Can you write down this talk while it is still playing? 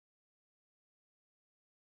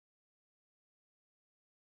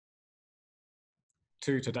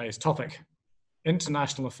to today's topic,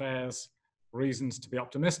 international affairs, reasons to be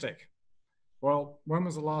optimistic. Well, when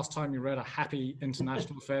was the last time you read a happy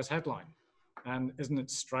international affairs headline? And isn't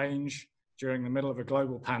it strange during the middle of a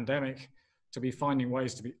global pandemic to be finding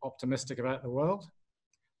ways to be optimistic about the world?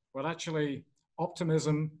 Well, actually,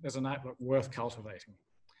 optimism is an outlook worth cultivating.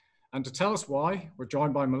 And to tell us why, we're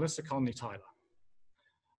joined by Melissa Conley Tyler.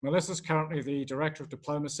 Melissa's currently the Director of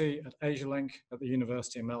Diplomacy at Asialink at the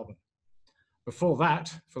University of Melbourne. Before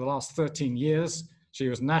that, for the last 13 years, she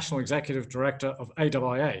was National Executive Director of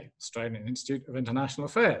AIIA, Australian Institute of International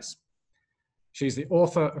Affairs. She's the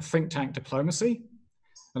author of Think Tank Diplomacy,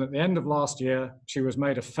 and at the end of last year, she was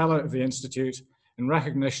made a Fellow of the Institute in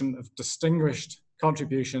recognition of distinguished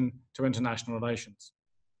contribution to international relations.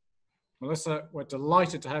 Melissa, we're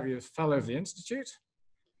delighted to have you as Fellow of the Institute.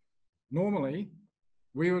 Normally,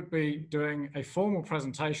 we would be doing a formal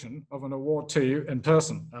presentation of an award to you in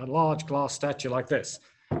person, a large glass statue like this.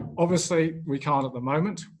 Obviously, we can't at the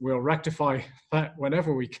moment. We'll rectify that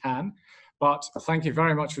whenever we can, but thank you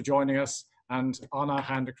very much for joining us, and I'll now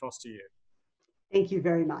hand across to you. Thank you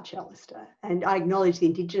very much, Alistair. And I acknowledge the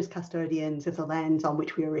Indigenous custodians of the lands on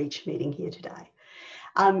which we are each meeting here today.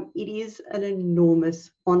 It is an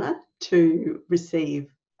enormous honour to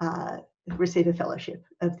receive a fellowship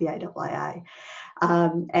of the AIIA.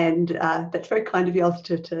 And that's very kind of you,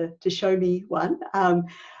 Alistair, to show me one.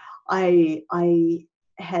 I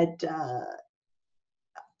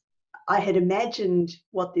had imagined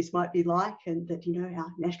what this might be like, and that, you know,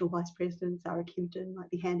 our National Vice President, Sarah Kimpton, might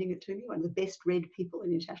be handing it to me, one of the best read people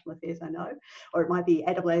in international affairs I know, or it might be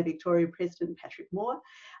AIIA Victoria President Patrick Moore.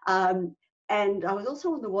 And I was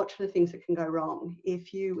also on the watch for the things that can go wrong.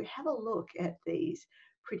 If you have a look at these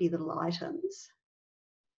pretty little items,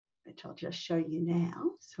 which I'll just show you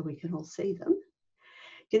now so we can all see them.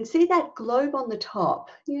 You can see that globe on the top.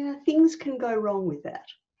 Yeah, things can go wrong with that,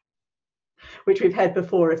 which we've had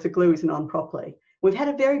before if the glue isn't on properly. We've had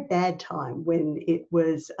a very bad time when it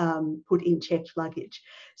was put in checked luggage.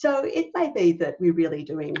 So it may be that we're really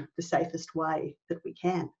doing the safest way that we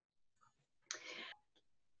can.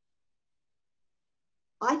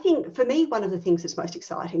 I think for me, one of the things that's most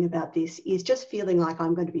exciting about this is just feeling like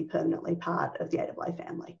I'm going to be permanently part of the AIIA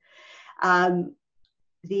family.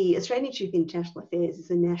 The Australian Institute of International Affairs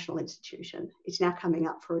is a national institution. It's now coming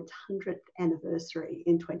up for its 100th anniversary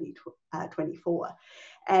in 2024.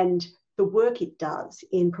 And the work it does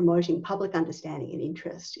in promoting public understanding and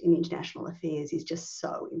interest in international affairs is just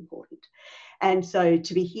so important. And so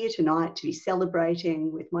to be here tonight, to be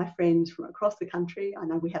celebrating with my friends from across the country, I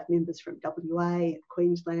know we have members from WA and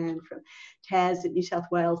Queensland, from Tas and New South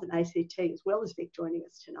Wales and ACT, as well as Vic joining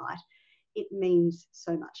us tonight, it means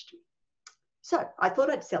so much to me. So I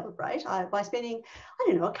thought I'd celebrate by spending, I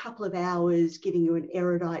don't know, a couple of hours giving you an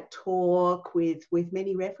erudite talk with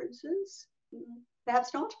many references.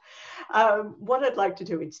 Perhaps not. What I'd like to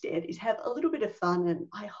do instead is have a little bit of fun, and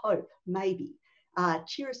I hope maybe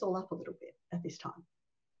cheer us all up a little bit at this time.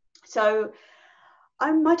 So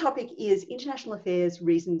my topic is international affairs,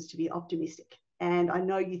 reasons to be optimistic. And I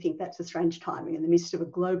know you think that's a strange timing in the midst of a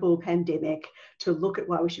global pandemic to look at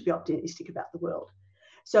why we should be optimistic about the world.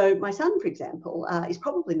 So my son, for example, is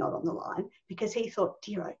probably not on the line because he thought,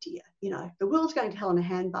 dear, oh dear, you know, the world's going to hell in a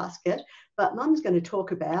handbasket, but mum's going to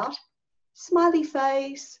talk about smiley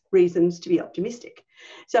face, reasons to be optimistic.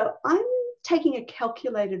 So I'm taking a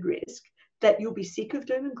calculated risk that you'll be sick of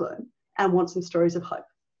doom and gloom and want some stories of hope.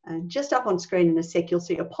 And just up on screen in a sec, you'll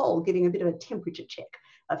see a poll giving a bit of a temperature check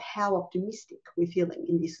of how optimistic we're feeling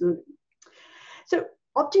in this room. So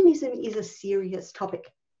optimism is a serious topic.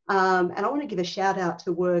 And I want to give a shout out to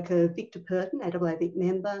the work of Victor Purton, AIIA Vic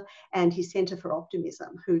member, and his Centre for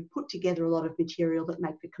Optimism, who put together a lot of material that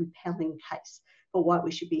make a compelling case for why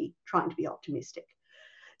we should be trying to be optimistic.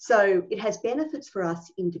 So it has benefits for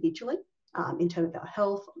us individually in terms of our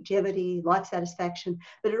health, longevity, life satisfaction,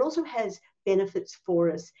 but it also has benefits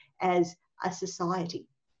for us as a society.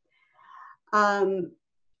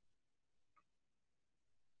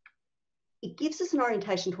 It gives us an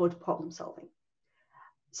orientation towards problem solving.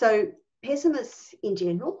 So pessimists in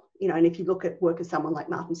general, you know, and if you look at work of someone like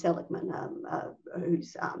Martin Seligman,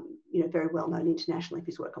 who's, you know, very well known internationally for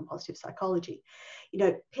his work on positive psychology, you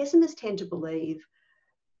know, pessimists tend to believe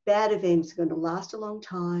bad events are going to last a long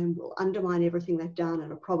time, will undermine everything they've done,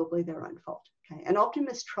 and are probably their own fault. Okay? And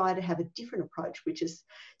optimists try to have a different approach, which is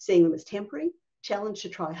seeing them as temporary, challenge to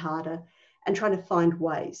try harder, and trying to find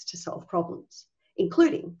ways to solve problems,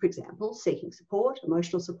 including, for example, seeking support,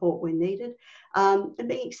 emotional support when needed, and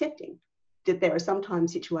being accepting that there are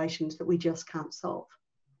sometimes situations that we just can't solve.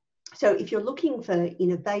 So if you're looking for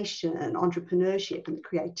innovation, entrepreneurship, and the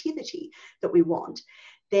creativity that we want,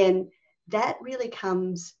 then that really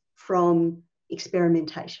comes from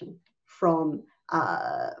experimentation, from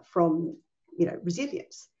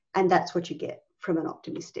resilience, and that's what you get from an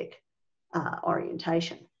optimistic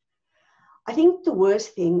orientation. I think the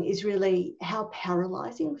worst thing is really how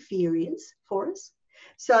paralyzing fear is for us.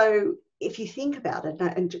 So if you think about it,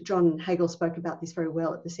 and John Hagel spoke about this very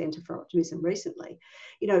well at the Centre for Optimism recently,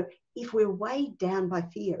 if we're weighed down by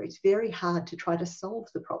fear, it's very hard to try to solve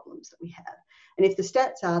the problems that we have. And if the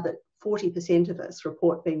stats are that 40% of us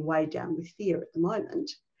report being weighed down with fear at the moment,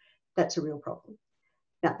 that's a real problem.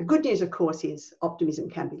 Now, the good news, of course, is optimism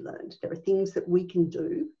can be learned. There are things that we can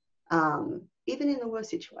do, even in the worst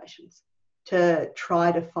situations, to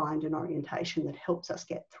try to find an orientation that helps us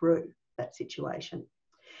get through that situation.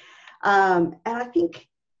 And I think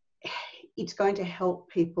it's going to help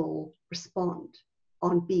people respond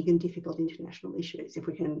on big and difficult international issues if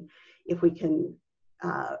we can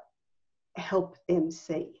help them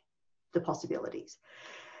see the possibilities.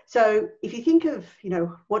 So if you think of,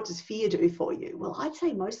 what does fear do for you? Well, I'd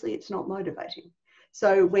say mostly it's not motivating.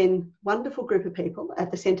 So when a wonderful group of people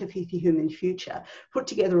at the Centre for the Human Future put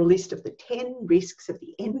together a list of the 10 risks of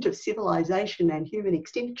the end of civilization and human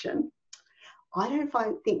extinction, I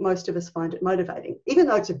don't think most of us find it motivating, even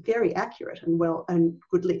though it's a very accurate and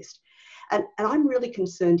good list. And I'm really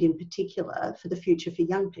concerned in particular for the future for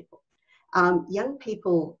young people. Young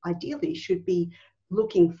people ideally should be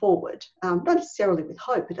looking forward, not necessarily with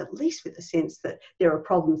hope, but at least with a sense that there are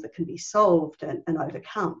problems that can be solved and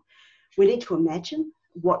overcome. We need to imagine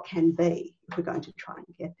what can be if we're going to try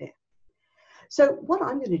and get there. So what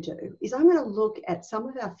I'm going to do is I'm going to look at some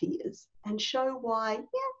of our fears and show why,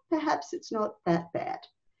 perhaps it's not that bad.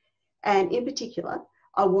 And in particular,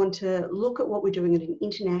 I want to look at what we're doing at an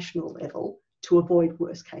international level to avoid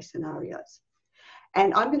worst case scenarios.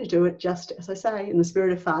 And I'm going to do it just, as I say, in the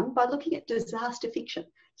spirit of fun, by looking at disaster fiction.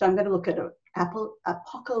 So I'm going to look at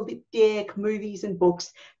apocalyptic movies and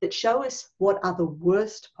books that show us what are the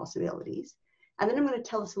worst possibilities. And then I'm going to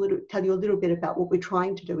tell you a little bit about what we're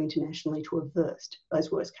trying to do internationally to avert those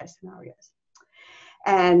worst case scenarios.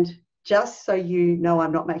 And just so you know,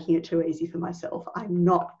 I'm not making it too easy for myself. I'm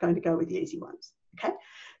not going to go with the easy ones. Okay.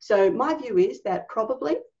 So my view is that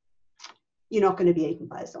probably you're not going to be eaten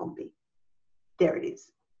by a zombie. There it is.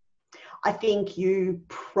 I think you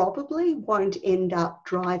probably won't end up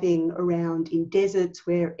driving around in deserts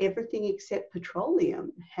where everything except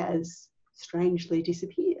petroleum has strangely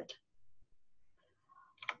disappeared.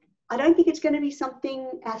 I don't think it's going to be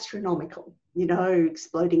something astronomical,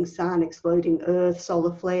 exploding sun, exploding Earth,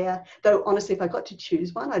 solar flare. Though honestly, if I got to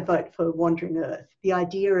choose one, I'd vote for wandering Earth. The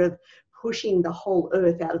idea of pushing the whole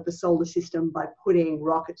Earth out of the solar system by putting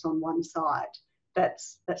rockets on one side,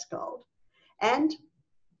 that's gold. And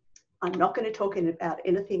I'm not going to talk about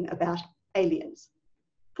anything about aliens.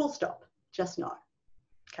 Full stop, just no.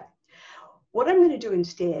 Okay. What I'm going to do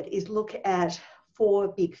instead is look at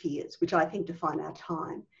 4 big fears, which I think define our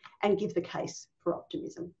time, and give the case for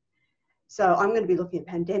optimism. So I'm going to be looking at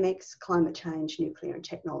pandemics, climate change, nuclear and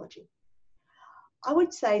technology. I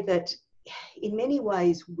would say that in many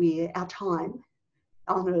ways our time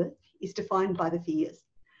on Earth is defined by the fears.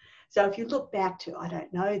 So if you look back to, I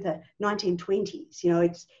don't know, the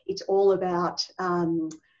 1920s, it's all about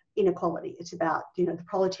inequality. It's about, the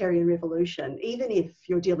proletarian revolution, even if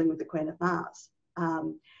you're dealing with the Queen of Mars.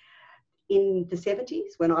 In the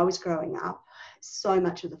 70s, when I was growing up, so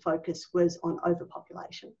much of the focus was on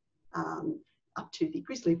overpopulation, up to the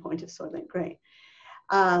grisly point of Soylent Green.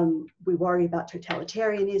 We worry about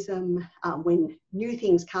totalitarianism. When new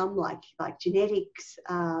things come like genetics,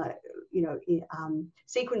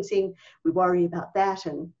 sequencing, we worry about that,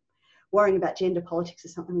 and worrying about gender politics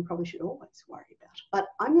is something we probably should always worry about. But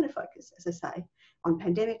I'm going to focus, as I say, on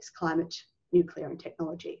pandemics, climate, nuclear and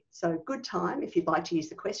technology. So good time if you'd like to use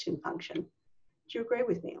the question function. Do you agree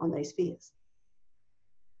with me on these fears?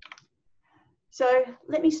 So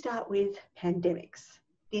let me start with pandemics.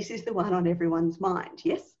 This is the one on everyone's mind,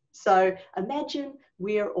 yes? So imagine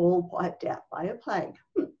we're all wiped out by a plague.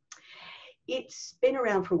 It's been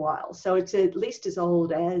around for a while, so it's at least as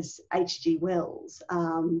old as H.G. Wells,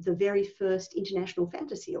 the very first International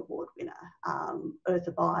Fantasy Award winner. Earth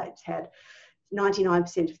Abides had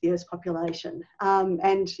 99% of the Earth's population.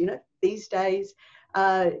 And, these days,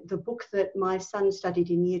 the book that my son studied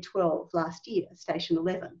in year 12 last year, Station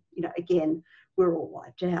 11, again, we're all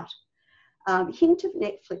wiped out. Hint of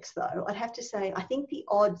Netflix, though, I'd have to say, I think the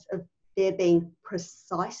odds of there being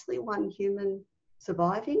precisely one human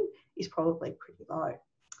surviving is probably pretty low.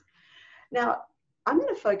 Now, I'm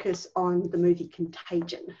going to focus on the movie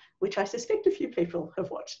Contagion, which I suspect a few people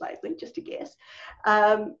have watched lately, just to guess.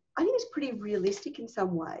 I think it's pretty realistic in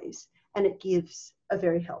some ways, and it gives a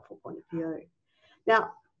very helpful point of view.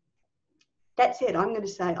 Now, that said, I'm going to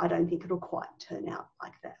say I don't think it'll quite turn out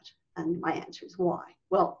like that. And my answer is why.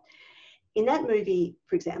 Well, in that movie,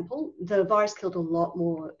 for example, the virus killed a lot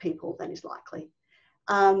more people than is likely.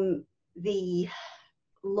 The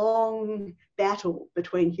long battle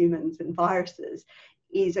between humans and viruses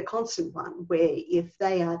is a constant one where if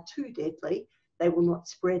they are too deadly, they will not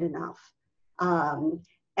spread enough.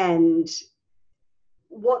 And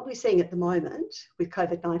what we're seeing at the moment with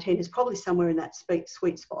COVID-19 is probably somewhere in that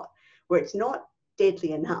sweet spot where it's not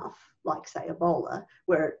deadly enough, like say Ebola,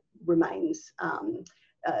 where it remains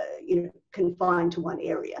confined to one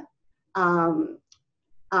area.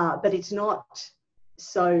 But it's not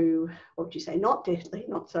so, what would you say, not deadly,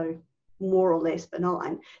 not so more or less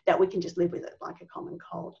benign that we can just live with it like a common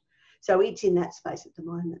cold. So it's in that space at the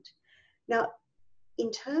moment. Now,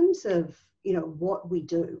 in terms of what we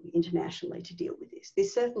do internationally to deal with this,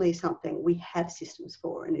 there's certainly something we have systems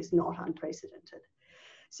for and is not unprecedented.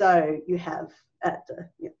 So you have at the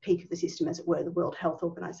peak of the system, as it were, the World Health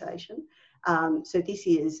Organization. So this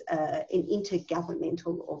is an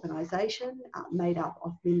intergovernmental organisation made up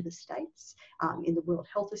of member states in the World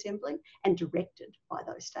Health Assembly and directed by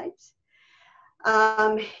those states.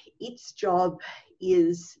 Its job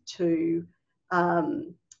is to,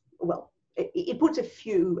 it puts a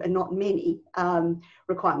few and not many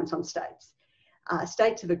requirements on states.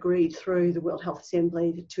 States have agreed through the World Health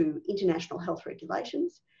Assembly to international health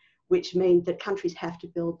regulations, which means that countries have to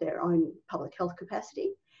build their own public health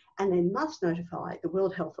capacity, and they must notify the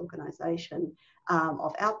World Health Organization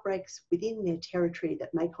of outbreaks within their territory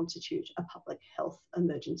that may constitute a public health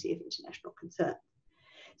emergency of international concern.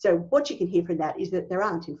 So what you can hear from that is that there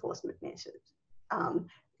aren't enforcement measures.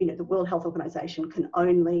 The World Health Organization can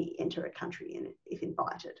only enter a country in it if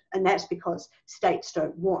invited, and that's because states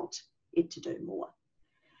don't want it to do more.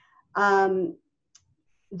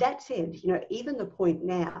 That said, even the point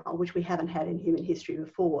now, which we haven't had in human history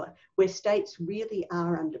before, where states really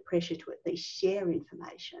are under pressure to at least share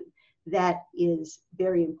information, that is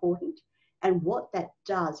very important. And what that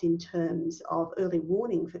does in terms of early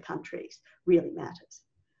warning for countries really matters.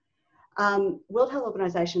 World Health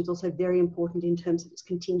Organization is also very important in terms of its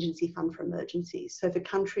contingency fund for emergencies. So for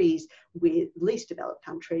countries with least developed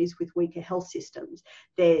countries with weaker health systems,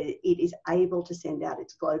 it is able to send out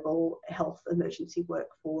its global health emergency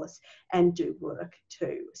workforce and do work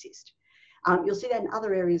to assist. You'll see that in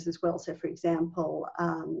other areas as well. So for example,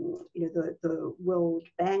 the World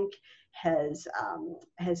Bank has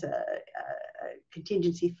a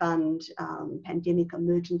contingency fund, pandemic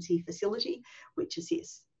emergency facility, which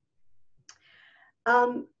assists.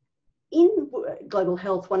 In global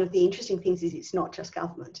health, one of the interesting things is it's not just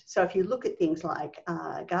government. So if you look at things like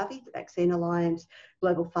Gavi, the Vaccine Alliance,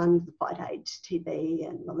 Global Fund to fight AIDS, TB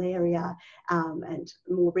and malaria, and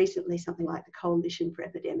more recently something like the Coalition for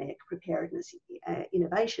Epidemic Preparedness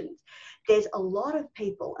Innovations, there's a lot of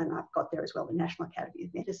people, and I've got there as well the National Academy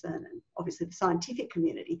of Medicine and obviously the scientific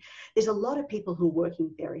community, there's a lot of people who are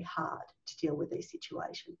working very hard to deal with these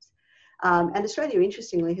situations. And Australia,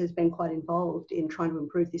 interestingly, has been quite involved in trying to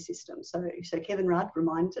improve this system. So Kevin Rudd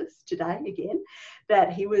reminds us today again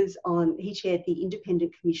that he chaired the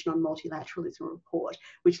Independent Commission on Multilateralism report,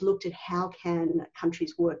 which looked at how can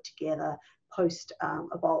countries work together post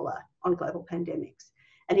Ebola on global pandemics.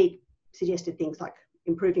 And it suggested things like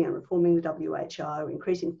improving and reforming the WHO,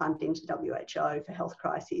 increasing funding to the WHO for health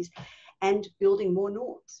crises, and building more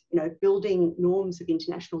norms, building norms of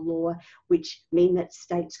international law, which mean that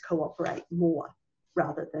states cooperate more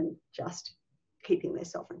rather than just keeping their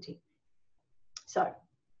sovereignty. So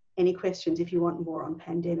any questions? If you want more on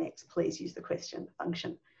pandemics, please use the question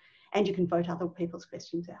function, and you can vote other people's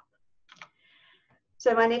questions out.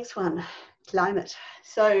 So my next one, climate.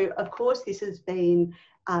 So of course, this has been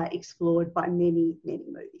explored by many, many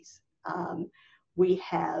movies. We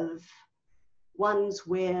have ones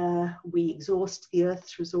where we exhaust the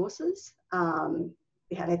Earth's resources,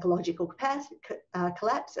 we have ecological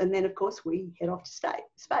collapse, and then of course we head off to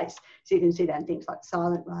space. So you can see that in things like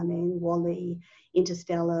Silent Running, WALL-E,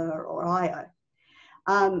 Interstellar or Io.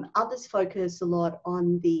 Others focus a lot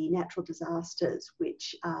on the natural disasters,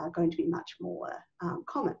 which are going to be much more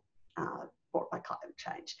common brought by climate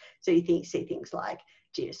change. So you see things like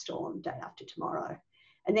Geostorm, Day After Tomorrow.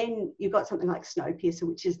 And then you've got something like Snowpiercer,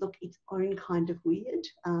 which is, look, its own kind of weird.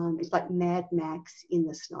 It's like Mad Max in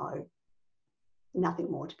the snow.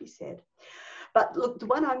 Nothing more to be said. But look, the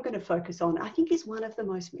one I'm going to focus on, I think, is one of the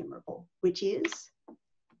most memorable, which is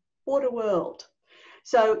Waterworld.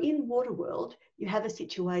 So in Waterworld, you have a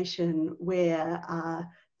situation where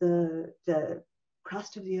the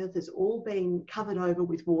crust of the earth is all being covered over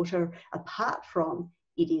with water, apart from,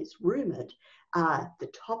 it is rumoured,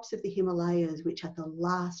 the tops of the Himalayas, which are the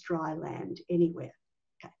last dry land anywhere.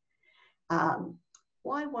 Okay.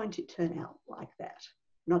 Why won't it turn out like that?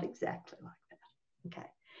 Not exactly like that. Okay.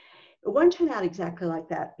 It won't turn out exactly like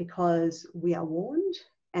that because we are warned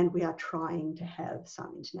and we are trying to have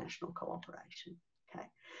some international cooperation. Okay.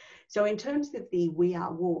 So in terms of the we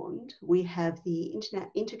are warned, we have the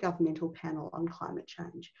Intergovernmental Panel on Climate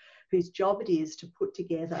Change, whose job it is to put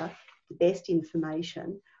together the best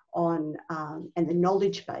information on and the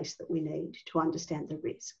knowledge base that we need to understand the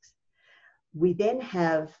risks. We then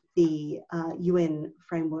have the UN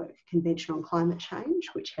Framework Convention on Climate Change,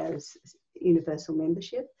 which has universal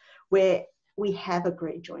membership, where we have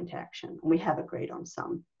agreed joint action and we have agreed on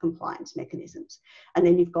some compliance mechanisms. And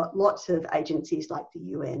then you've got lots of agencies like the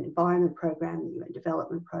UN Environment Programme, the UN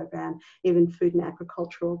Development Programme, even Food and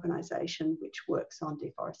Agriculture Organisation, which works on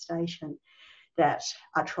deforestation, that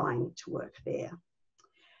are trying to work there.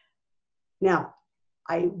 Now,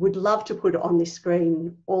 I would love to put on this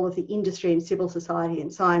screen all of the industry and civil society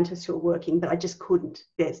and scientists who are working, but I just couldn't.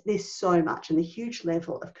 There's so much, and the huge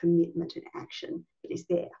level of commitment and action that is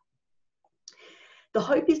there. The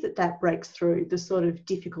hope is that that breaks through the sort of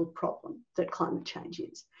difficult problem that climate change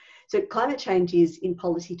is. So climate change is, in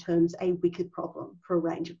policy terms, a wicked problem for a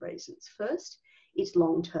range of reasons. First, it's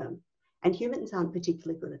long term. And humans aren't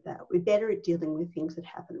particularly good at that. We're better at dealing with things that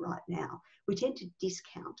happen right now. We tend to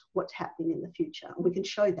discount what's happening in the future, and we can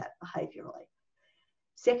show that behaviourally.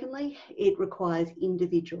 Secondly, it requires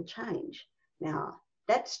individual change. Now,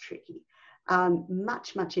 that's tricky.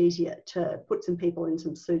 Much easier to put some people in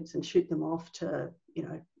some suits and shoot them off to,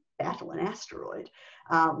 battle an asteroid,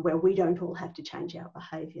 where we don't all have to change our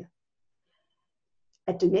behaviour.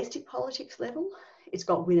 At domestic politics level, it's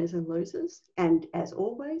got winners and losers, and as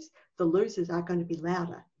always, the losers are going to be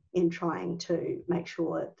louder in trying to make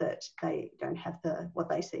sure that they don't have what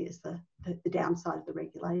they see as the downside of the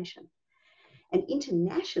regulation. And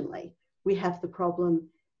internationally, we have the problem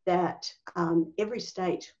that every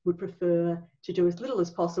state would prefer to do as little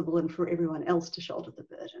as possible and for everyone else to shoulder the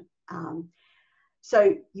burden.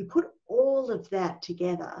 So you put all of that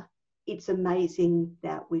together, it's amazing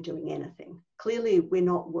that we're doing anything. Clearly, we're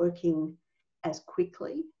not working as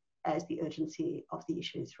quickly as the urgency of the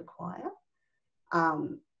issues require.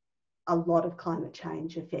 A lot of climate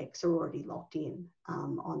change effects are already locked in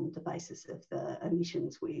on the basis of the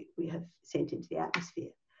emissions we have sent into the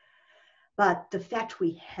atmosphere. But the fact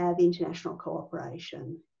we have international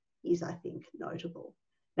cooperation is, I think, notable.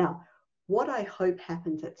 Now, what I hope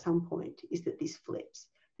happens at some point is that this flips,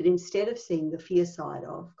 that instead of seeing the fear side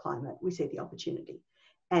of climate, we see the opportunity.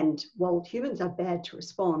 And while humans are bad to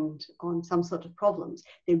respond on some sort of problems,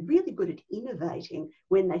 they're really good at innovating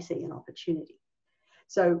when they see an opportunity.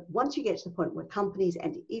 So once you get to the point where companies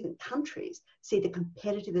and even countries see the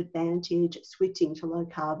competitive advantage switching to low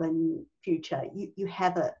carbon future, you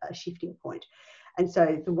have a shifting point. And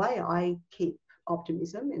so the way I keep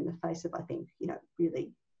optimism in the face of, I think,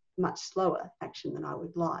 really much slower action than I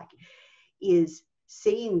would like, is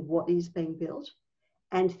seeing what is being built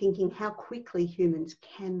and thinking how quickly humans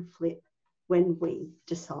can flip when we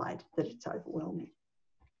decide that it's overwhelming.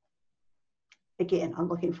 Again, I'm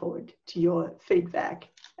looking forward to your feedback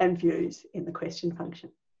and views in the question function.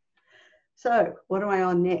 So what am I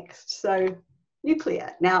on next? So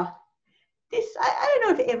nuclear. Now, this, I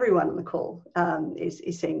don't know if everyone on the call is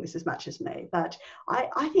seeing this as much as me, but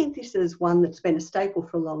I think this is one that's been a staple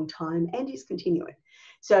for a long time and is continuing.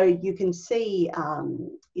 So you can see,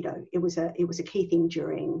 it was a key thing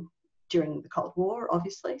during the Cold War,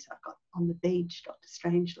 obviously. So I've got On the Beach, Dr.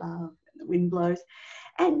 Strangelove, and The Wind Blows.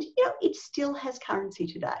 And, it still has currency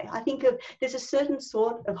today. I think there's a certain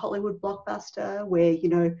sort of Hollywood blockbuster where,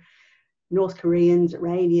 North Koreans,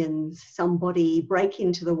 Iranians, somebody break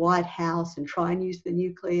into the White House and try and use the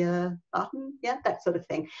nuclear button. Yeah, that sort of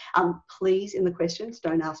thing. Please, in the questions,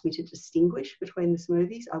 don't ask me to distinguish between the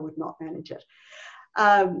smoothies. I would not manage it.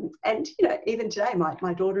 And, even today,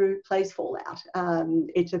 my daughter plays Fallout.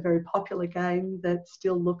 It's a very popular game that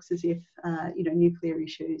still looks as if, nuclear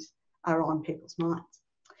issues are on people's minds.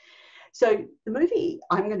 So the movie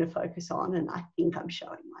I'm going to focus on, and I think I'm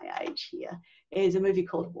showing my age here, is a movie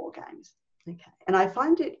called War Games. Okay. And I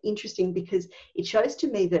find it interesting because it shows to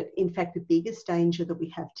me that, in fact, the biggest danger that we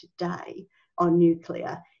have today on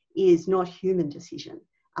nuclear is not human decision,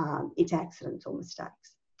 it's accidents or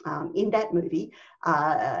mistakes. in that movie,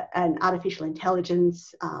 an artificial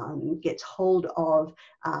intelligence gets hold of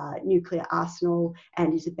nuclear arsenal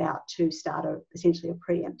and is about to start essentially a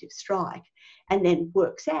preemptive strike, and then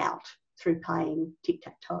works out through playing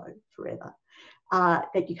tic-tac-toe forever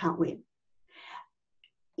that you can't win.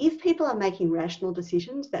 If people are making rational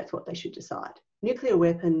decisions, that's what they should decide. Nuclear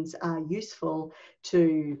weapons are useful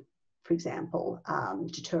to, for example,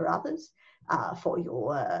 deter others, for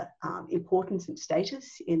your importance and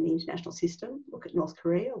status in the international system. Look at North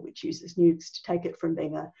Korea, which uses nukes to take it from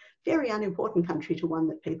being a very unimportant country to one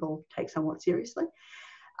that people take somewhat seriously.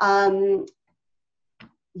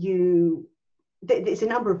 There's a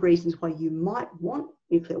number of reasons why you might want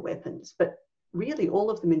nuclear weapons, but really all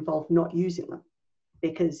of them involve not using them,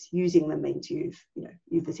 because using them means you've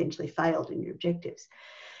essentially failed in your objectives.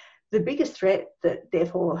 The biggest threat that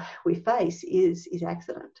therefore we face is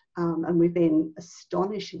accident. And we've been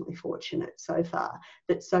astonishingly fortunate so far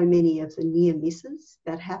that so many of the near misses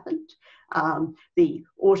that happened, the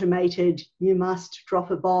automated, you must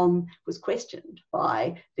drop a bomb, was questioned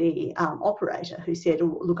by the operator, who said,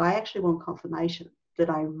 oh, look, I actually want confirmation that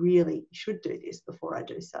I really should do this before I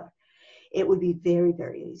do so. It would be very,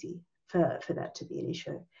 very easy for that to be an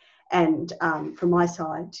issue. And from my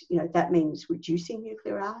side, that means reducing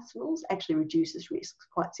nuclear arsenals actually reduces risks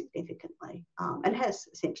quite significantly, and has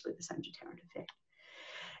essentially the same deterrent effect.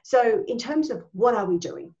 So in terms of what are we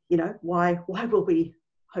doing, why will we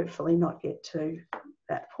hopefully not get to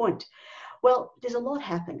that point? Well, there's a lot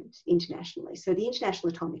happened internationally. So the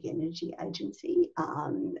International Atomic Energy Agency,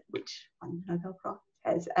 which won the Nobel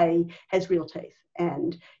Prize, has real teeth,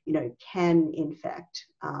 and can in fact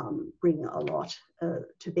bring a lot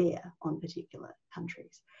to bear on particular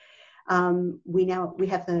countries. We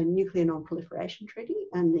have the Nuclear Non-Proliferation Treaty,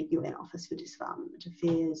 and the UN Office for Disarmament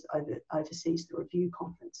Affairs oversees the review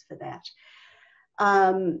conference for that.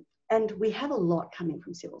 And we have a lot coming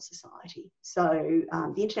from civil society. So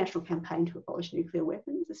the International Campaign to Abolish Nuclear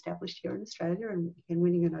Weapons, established here in Australia and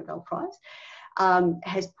winning a Nobel Prize,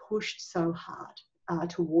 has pushed so hard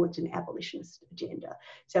towards an abolitionist agenda.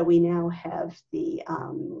 So we now have the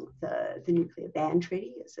Nuclear Ban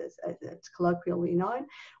Treaty, as it's colloquially known,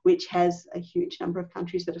 which has a huge number of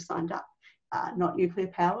countries that are signed up. Not nuclear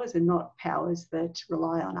powers and not powers that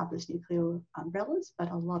rely on others' nuclear umbrellas,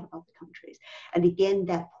 but a lot of other countries. And again,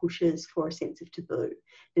 that pushes for a sense of taboo,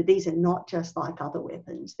 that these are not just like other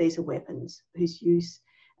weapons. These are weapons whose use,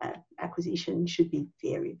 acquisition should be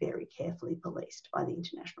very, very carefully policed by the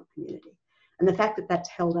international community. And the fact that that's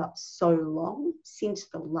held up so long since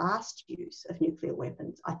the last use of nuclear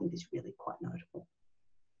weapons, I think is really quite notable.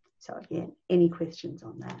 So again, any questions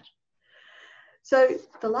on that? So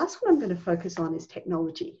the last one I'm going to focus on is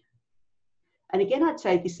technology. And again, I'd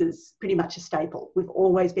say this is pretty much a staple. We've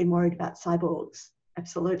always been worried about cyborgs,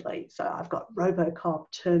 absolutely. So I've got Robocop,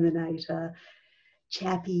 Terminator,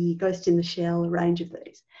 Chappie, Ghost in the Shell, a range of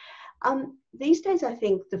these. These days, I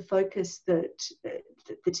think the focus that's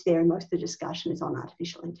there in most of the discussion is on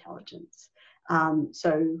artificial intelligence.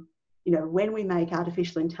 So, when we make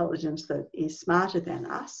artificial intelligence that is smarter than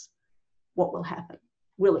us, what will happen?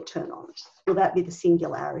 Will it turn on us? Will that be the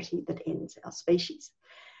singularity that ends our species?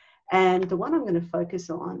 And the one I'm going to focus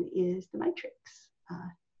on is the Matrix.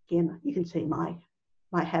 Again, you can see my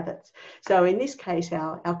habits. So in this case,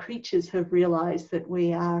 our creatures have realised that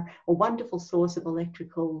we are a wonderful source of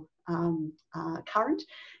electrical current.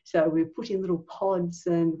 So we're put in little pods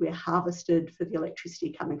and we're harvested for the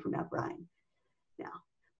electricity coming from our brain. Now,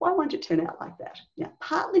 why won't it turn out like that? Now,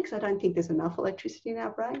 partly because I don't think there's enough electricity in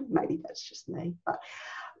our brain. Maybe that's just me. But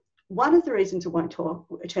one of the reasons it won't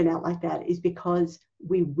turn out like that is because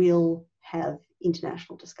we will have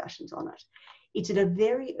international discussions on it. It's at a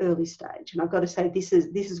very early stage, and I've got to say this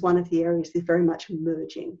is one of the areas that's very much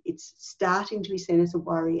emerging. It's starting to be seen as a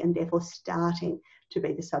worry, and therefore starting to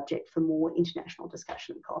be the subject for more international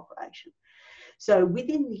discussion and cooperation. So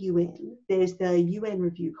within the UN, there's the UN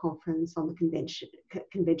Review Conference on the Convention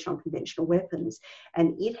on Conventional Weapons,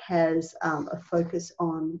 and it has a focus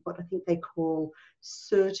on what I think they call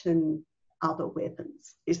certain other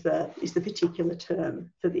weapons, is the particular term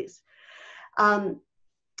for this.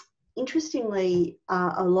 Interestingly,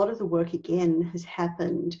 a lot of the work again has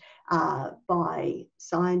happened by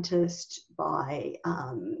scientists, by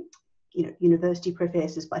university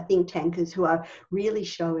professors, by think tankers who are really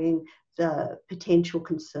showing the potential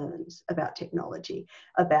concerns about technology,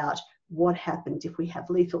 about what happens if we have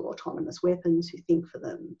lethal autonomous weapons who think for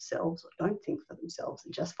themselves or don't think for themselves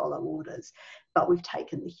and just follow orders, but we've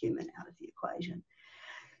taken the human out of the equation.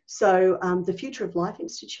 So the Future of Life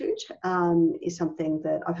Institute is something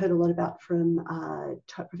that I've heard a lot about from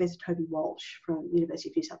Professor Toby Walsh from the University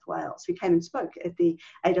of New South Wales, who came and spoke at the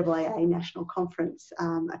AIIA National Conference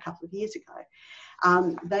a couple of years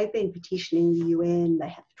ago. They've been petitioning the UN. They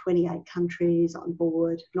have 28 countries on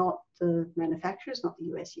board, not the manufacturers, not the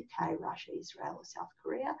US, UK, Russia, Israel, or South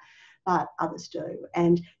Korea, but others do.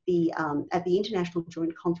 And at the International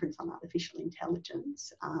Joint Conference on Artificial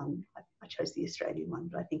Intelligence, I chose the Australian one,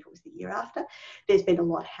 but I think it was the year after, there's been a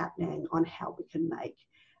lot happening on how we can make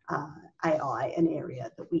AI an area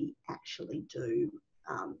that we actually do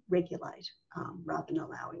regulate rather than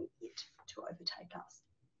allowing it to overtake us.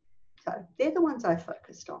 So they're the ones I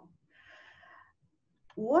focused on.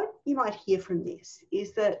 What you might hear from this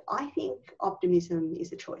is that I think optimism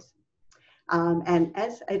is a choice. And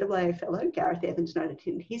as AIIA fellow Gareth Evans noted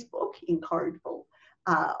in his book, Incorrigible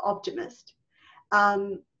Optimist,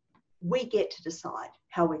 we get to decide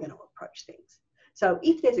how we're going to approach things. So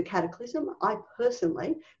if there's a cataclysm, I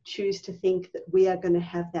personally choose to think that we are going to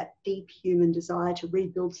have that deep human desire to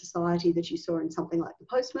rebuild society that you saw in something like The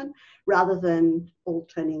Postman, rather than all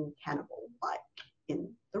turning cannibal like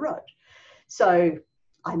in The Road. So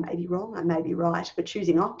I may be wrong, I may be right, but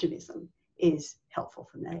choosing optimism is helpful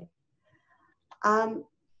for me.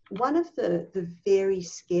 One of the very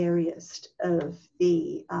scariest of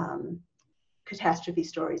the catastrophe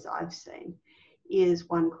stories I've seen is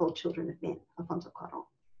one called Children of Men, Alfonso Cuarón.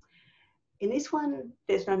 In this one,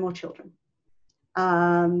 there's no more children.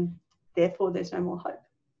 Therefore, there's no more hope.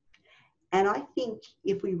 And I think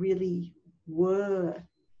if we really were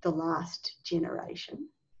the last generation,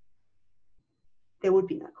 there would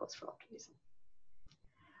be no cause for optimism.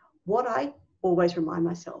 What I always remind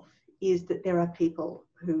myself is that there are people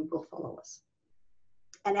who will follow us.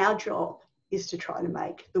 And our job is to try to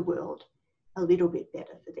make the world a little bit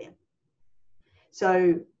better for them.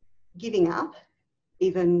 So giving up,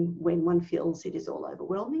 even when one feels it is all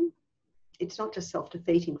overwhelming, it's not just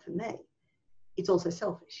self-defeating for me, it's also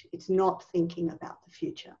selfish. It's not thinking about the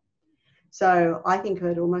future. So I think of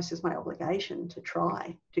it almost as my obligation to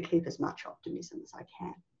try to keep as much optimism as I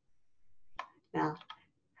can. Now,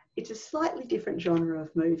 it's a slightly different genre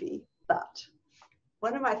of movie, but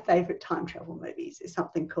one of my favourite time travel movies is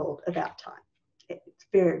something called About Time. It's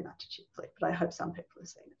very much a chick flick, but I hope some people have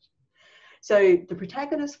seen it. So the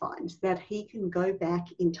protagonist finds that he can go back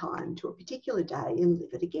in time to a particular day and live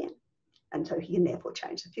it again. And so he can therefore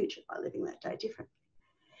change the future by living that day differently.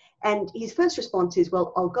 And his first response is,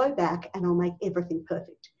 well, I'll go back and I'll make everything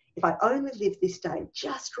perfect. If I only live this day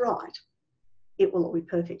just right, it will all be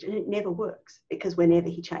perfect. And it never works, because whenever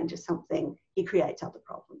he changes something, he creates other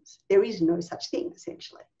problems. There is no such thing,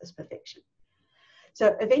 essentially, as perfection.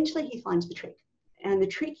 So eventually he finds the trick. And the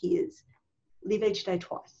trick is live each day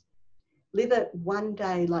twice. Live it one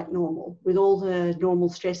day like normal, with all the normal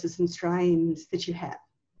stresses and strains that you have.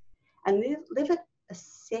 And live it a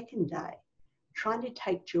second day, trying to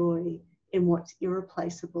take joy in what's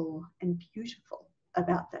irreplaceable and beautiful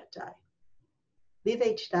about that day. Live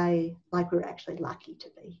each day like we're actually lucky to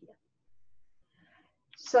be here.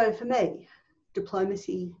 So for me,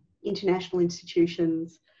 diplomacy, international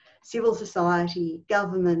institutions, civil society,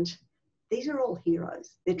 government, these are all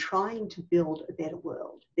heroes. They're trying to build a better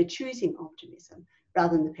world. They're choosing optimism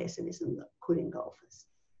rather than the pessimism that could engulf us.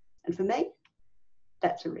 And for me,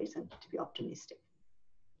 that's a reason to be optimistic.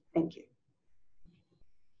 Thank you.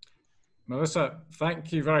 Melissa,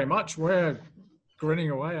 thank you very much. We're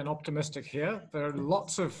grinning away and optimistic here. There are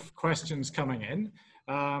lots of questions coming in.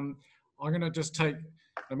 I'm going to just take,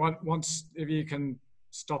 once if you can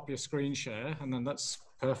stop your screen share, and then that's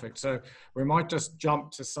perfect. So we might just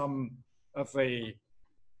jump to some of the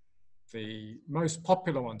most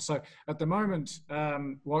popular ones. So at the moment,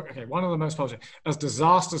 one of the most popular, as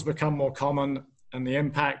disasters become more common and the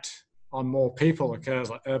impact on more people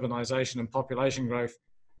occurs, like urbanization and population growth,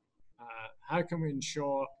 how can we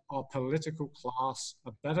ensure our political class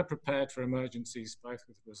are better prepared for emergencies, both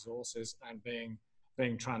with resources and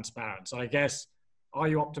being transparent? So I guess, are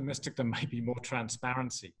you optimistic there may be more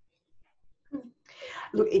transparency?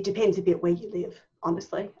 Look, it depends a bit where you live,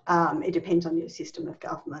 honestly. It depends on your system of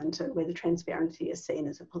government and whether transparency is seen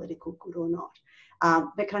as a political good or not.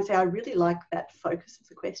 But can I say, I really like that focus of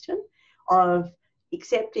the question of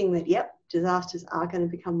accepting that, yep, disasters are going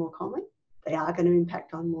to become more common. They are going to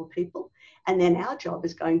impact on more people. And then our job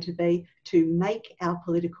is going to be to make our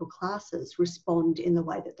political classes respond in the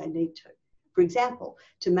way that they need to. For example,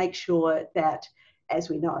 to make sure that, as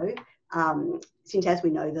we know,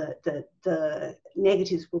 the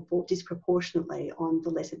negatives will fall disproportionately on the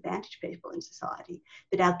less advantaged people in society,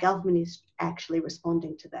 that our government is actually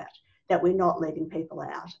responding to that, that we're not leaving people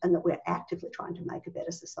out and that we're actively trying to make a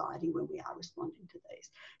better society when we are responding to these.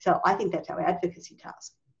 So I think that's our advocacy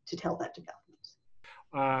task, to tell that to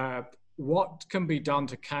governments. What can be done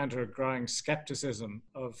to counter a growing skepticism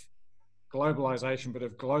of globalization, but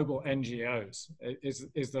of global NGOs?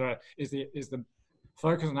 Is the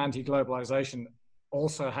focus on anti-globalization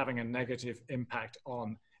also having a negative impact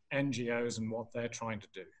on NGOs and what they're trying to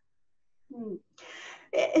do?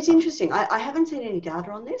 It's interesting. I haven't seen any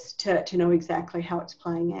data on this to know exactly how it's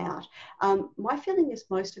playing out. My feeling is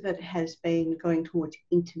most of it has been going towards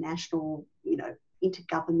international,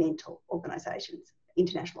 intergovernmental organisations,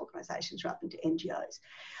 international organisations rather than to NGOs.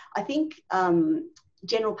 I think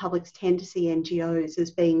general publics tend to see NGOs as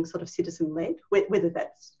being sort of citizen-led. Whether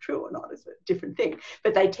that's true or not is a different thing,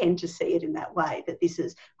 but they tend to see it in that way, that this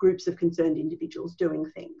is groups of concerned individuals doing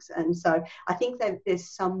things. And so I think that they're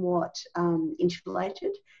somewhat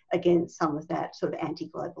insulated against some of that sort of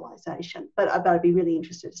anti-globalisation. But I'd be really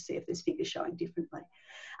interested to see if there's figures showing differently.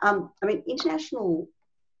 International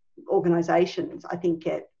organisations, I think,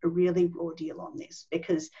 get a really raw deal on this,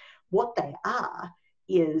 because what they are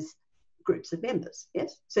is groups of members,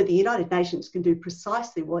 yes? So the United Nations can do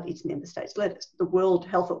precisely what its member states let it. The World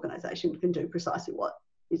Health Organization can do precisely what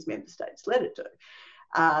its member states let it do.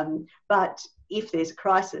 But if there's a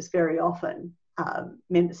crisis, very often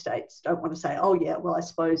member states don't want to say, oh yeah, well, I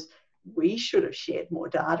suppose we should have shared more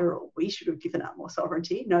data or we should have given up more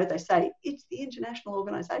sovereignty. No, they say it's the international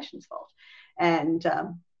organization's fault. And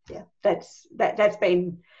that's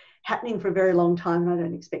been happening for a very long time, and I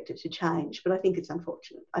don't expect it to change, but I think it's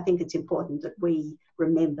unfortunate. I think it's important that we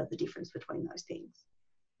remember the difference between those things.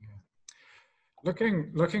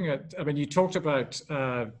 Looking at, you talked about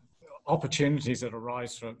opportunities that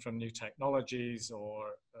arise from new technologies or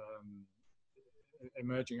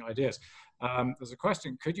emerging ideas. There's a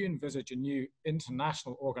question: could you envisage a new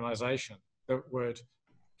international organization that would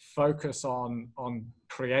focus on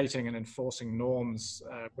creating and enforcing norms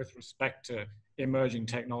with respect to emerging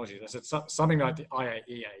technology? That's something like the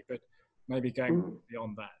FAIIA, but maybe going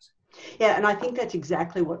beyond that. Yeah, and I think that's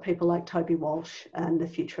exactly what people like Toby Walsh and the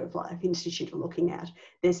Future of Life Institute are looking at.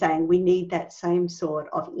 They're saying we need that same sort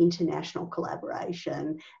of international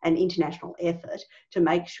collaboration and international effort to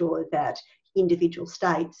make sure that individual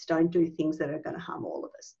states don't do things that are going to harm all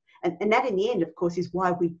of us. And that, in the end, of course, is why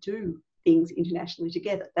we do things internationally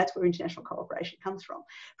together. That's where international cooperation comes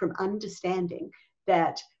from understanding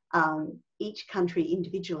that each country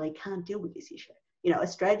individually can't deal with this issue.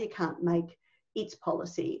 Australia can't make its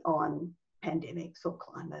policy on pandemics or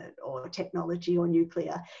climate or technology or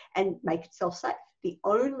nuclear and make itself safe. The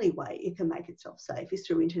only way it can make itself safe is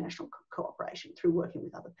through international cooperation, through working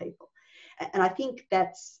with other people. And I think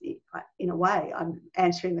that's, in a way, I'm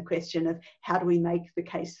answering the question of how do we make the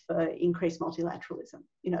case for increased multilateralism?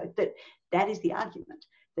 That is the argument,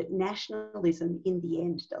 that nationalism in the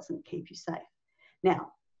end doesn't keep you safe.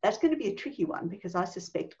 Now, that's going to be a tricky one, because I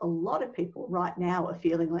suspect a lot of people right now are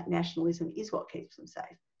feeling like nationalism is what keeps them safe.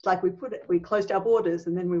 It's like we closed our borders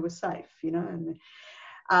and then we were safe, and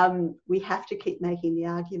we have to keep making the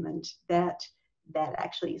argument that that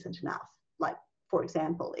actually isn't enough. Like, for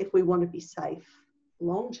example, if we want to be safe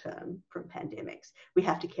long-term from pandemics, we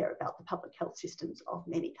have to care about the public health systems of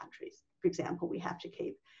many countries. For example, we have to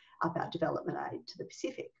keep up our development aid to the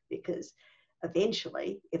Pacific, because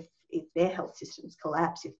eventually, if their health systems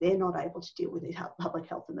collapse, if they're not able to deal with the public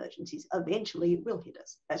health emergencies, eventually it will hit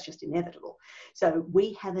us. That's just inevitable. So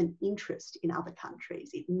we have an interest in other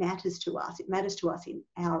countries. It matters to us. It matters to us in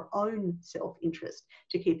our own self-interest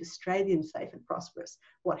to keep Australians safe and prosperous,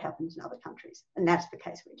 what happens in other countries. And that's the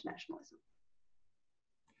case for internationalism.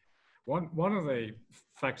 One of the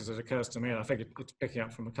factors that occurs to me, and I think it's picking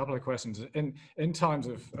up from a couple of questions, in times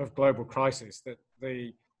of global crisis, that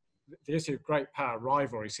the issue of great power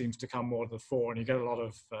rivalry seems to come more to the fore, and you get a lot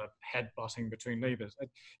of head-butting between leaders.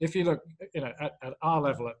 If you look, at our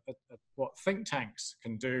level, at what think tanks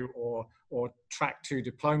can do, or track to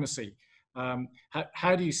diplomacy,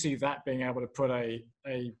 how do you see that being able to put a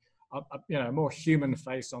more human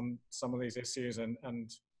face on some of these issues? And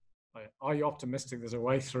are you optimistic there's a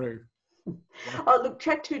way through? Oh, look,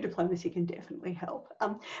 track 2 diplomacy can definitely help.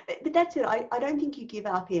 But that's it. I don't think you give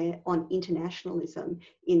up on internationalism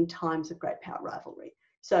in times of great power rivalry.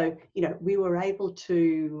 So, we were able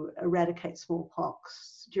to eradicate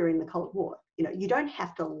smallpox during the Cold War. You don't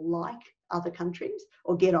have to like other countries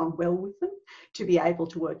or get on well with them to be able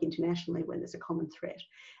to work internationally when there's a common threat.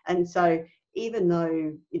 And so even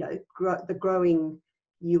though, the growing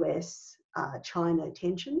US China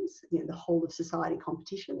tensions, the whole of society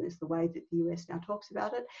competition is the way that the US now talks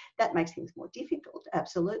about it. That makes things more difficult,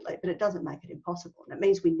 absolutely, but it doesn't make it impossible. And it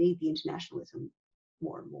means we need the internationalism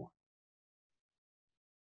more and more.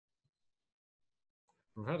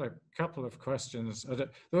 We've had a couple of questions. There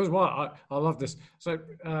was one, I love this. So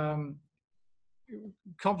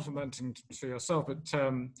complimenting to yourself, but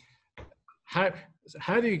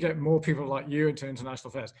how do you get more people like you into international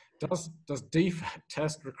affairs? Does DFAT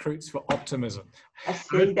test recruits for optimism? I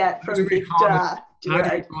see that from Victor. How do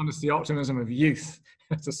we harness the optimism of youth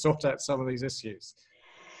to sort out some of these issues?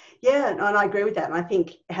 Yeah, and I agree with that. And I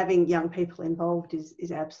think having young people involved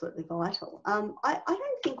is absolutely vital. I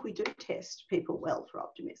don't think we do test people well for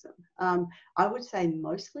optimism. I would say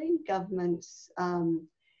mostly governments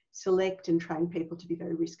select and train people to be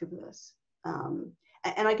very risk averse.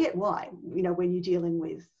 And I get why. When you're dealing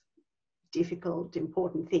with difficult,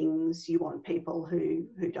 important things, you want people who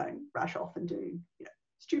don't rush off and do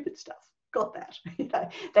stupid stuff. Got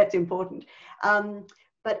that. That's important.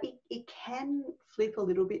 But it can flip a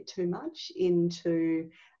little bit too much into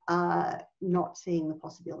not seeing the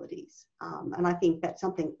possibilities. And I think that's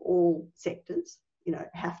something all sectors,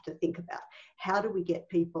 have to think about. How do we get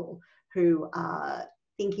people who are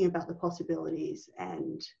thinking about the possibilities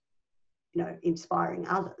and, inspiring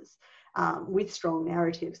others with strong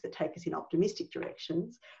narratives that take us in optimistic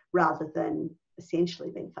directions rather than essentially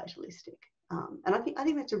being fatalistic. And I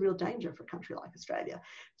think that's a real danger for a country like Australia,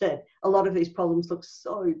 that a lot of these problems look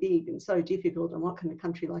so big and so difficult. And what can a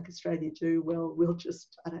country like Australia do? Well, we'll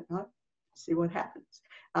just, I don't know, see what happens.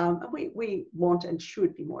 And we want and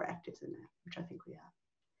should be more active than that, which I think we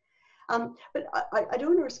are. But I do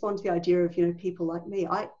want to respond to the idea of, people like me.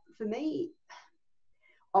 For me,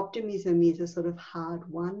 optimism is a sort of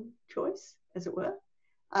hard-won choice, as it were.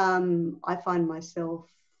 I find myself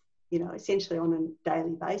essentially on a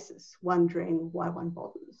daily basis, wondering why one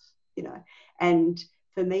bothers, and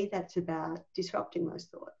for me, that's about disrupting those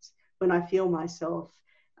thoughts. When I feel myself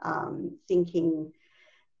thinking,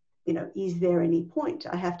 is there any point?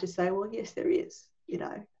 I have to say, well, yes, there is,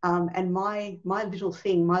 and my little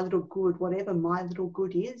thing, my little good, whatever my little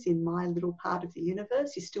good is in my little part of the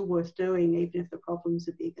universe is still worth doing, even if the problems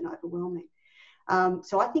are big and overwhelming.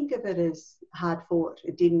 So I think of it as hard fought.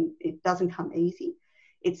 It doesn't come easy.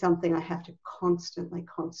 It's something I have to constantly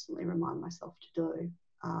remind myself to do.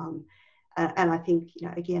 And I think,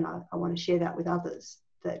 again, I want to share that with others,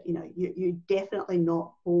 that, you're definitely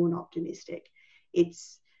not born optimistic.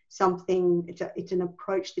 It's something, it's an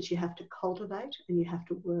approach that you have to cultivate and you have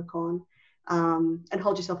to work on and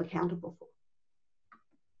hold yourself accountable for.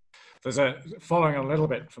 Following on a little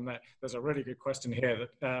bit from that, there's a really good question here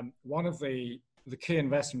that one of the key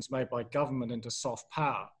investments made by government into soft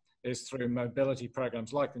power is through mobility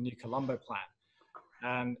programs like the New Colombo Plan.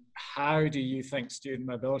 And how do you think student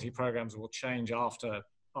mobility programs will change after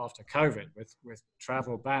COVID with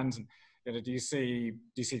travel bans? And do you see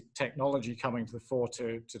technology coming to the fore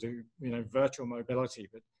to do virtual mobility?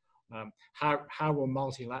 But how will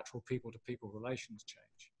multilateral people-to-people relations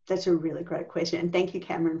change? That's a really great question. And thank you,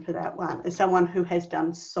 Cameron, for that one. As someone who has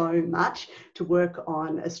done so much to work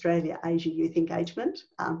on Australia-Asia youth engagement,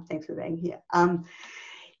 thanks for being here.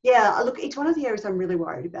 Yeah, look, it's one of the areas I'm really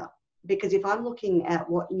worried about, because if I'm looking at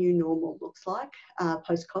what new normal looks like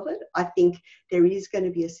post-COVID, I think there is going to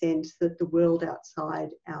be a sense that the world outside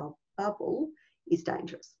our bubble is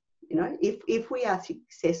dangerous. If we are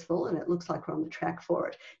successful, and it looks like we're on the track for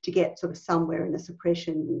it, to get sort of somewhere in a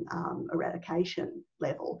suppression eradication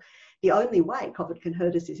level, the only way COVID can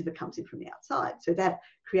hurt us is if it comes in from the outside. So that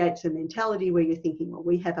creates a mentality where you're thinking, well,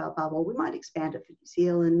 we have our bubble, we might expand it for New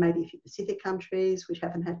Zealand, maybe a few Pacific countries which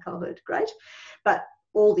haven't had COVID, great. But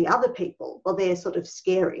all the other people, well, they're sort of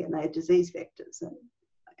scary and they're disease vectors.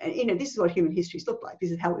 And this is what human histories look like.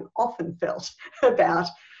 This is how we've often felt about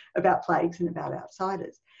plagues and about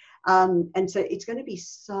outsiders. And so it's going to be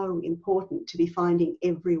so important to be finding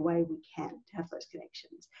every way we can to have those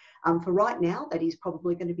connections. For right now, that is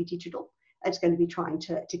probably going to be digital. It's going to be trying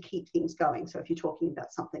to keep things going. So if you're talking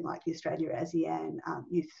about something like the Australia-ASEAN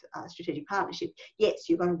Youth Strategic Partnership, yes,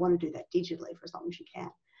 you're going to want to do that digitally for as long as you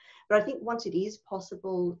can. But I think once it is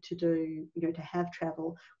possible to do, to have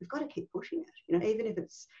travel, we've got to keep pushing it.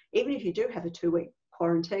 Even if you do have a 2-week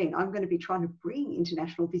quarantine, I'm going to be trying to bring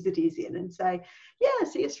international visitors in and say, yeah,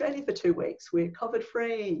 see Australia for 2 weeks. We're COVID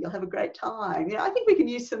free. You'll have a great time. I think we can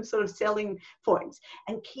use some sort of selling points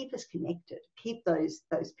and keep us connected, keep those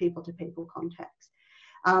people to people contacts.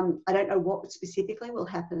 I don't know what specifically will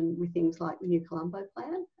happen with things like the New Colombo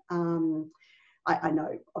Plan. I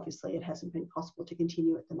know obviously it hasn't been possible to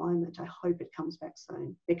continue at the moment. I hope it comes back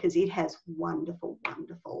soon because it has wonderful,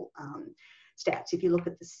 wonderful stats. If you look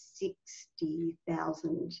at the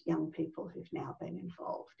 60,000 young people who've now been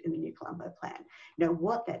involved in the New Colombo plan, you know,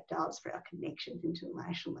 what that does for our connections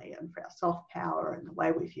internationally and for our soft power and the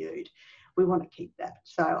way we're viewed, we want to keep that.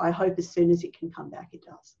 So I hope as soon as it can come back, it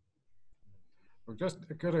does. We've just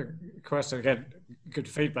got a question, again, good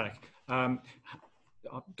feedback.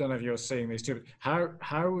 I don't know if you're seeing these too, but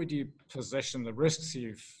how would you position the risks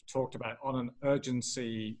you've talked about on an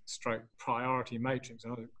urgency stroke priority matrix? I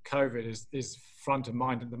know COVID is front of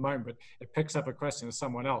mind at the moment, but it picks up a question of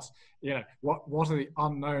someone else. You know, what are the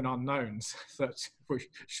unknown unknowns that we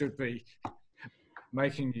should be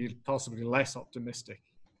making you possibly less optimistic?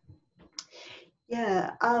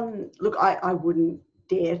 Yeah, look, I wouldn't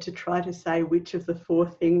dare to try to say which of the four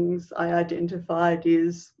things I identified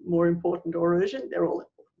is more important or urgent. They're all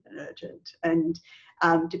important and urgent. And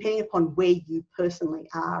depending upon where you personally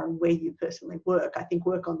are and where you personally work, I think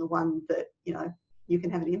work on the one that, you know, you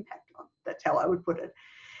can have an impact on. That's how I would put it.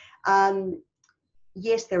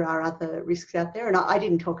 Yes, there are other risks out there. And I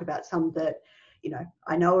didn't talk about some that, you know,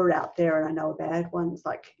 I know are out there and I know are bad ones,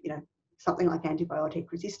 like, you know, something like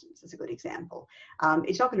antibiotic resistance is a good example.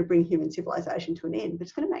 It's not going to bring human civilization to an end, but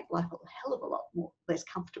it's going to make life a hell of a lot less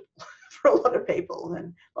comfortable for a lot of people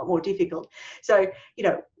and a lot more difficult. So, you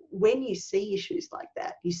know, when you see issues like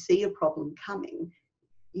that, you see a problem coming,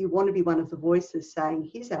 you want to be one of the voices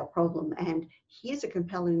saying, here's our problem and here's a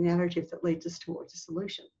compelling narrative that leads us towards a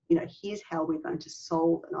solution. You know, here's how we're going to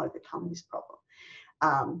solve and overcome this problem.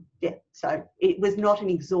 Yeah, so it was not an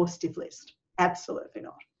exhaustive list. Absolutely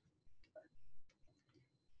not.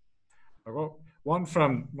 Well, one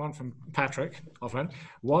from Patrick, our friend.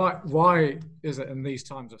 Why is it in these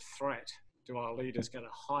times of threat do our leaders get a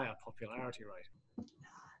higher popularity rate?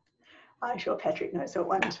 I'm sure Patrick knows that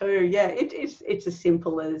one too. Yeah, it's as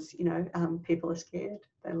simple as, you know, people are scared.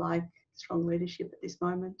 They like strong leadership at this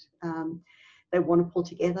moment. They want to pull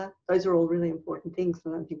together. Those are all really important things.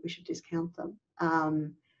 I don't think we should discount them.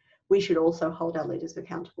 We should also hold our leaders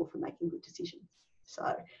accountable for making good decisions.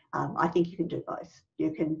 So I think you can do both.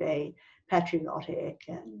 You can be patriotic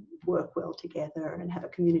and work well together and have a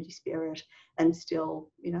community spirit and still,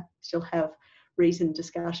 you know, still have reasoned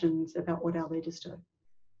discussions about what our leaders do.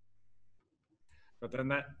 But then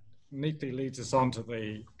that neatly leads us on to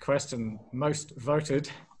the question most voted,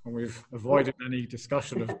 and we've avoided any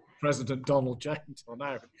discussion of President Donald J until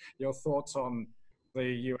now. Your thoughts on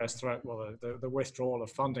the US threat, well, the withdrawal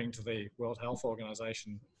of funding to the World Health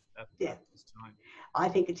Organization at this time? I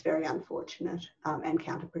think it's very unfortunate and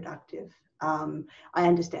counterproductive. I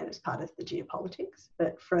understand it's part of the geopolitics,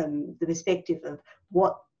 but from the perspective of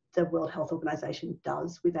what the World Health Organization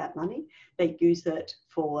does with that money, they use it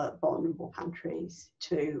for vulnerable countries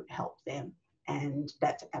to help them. And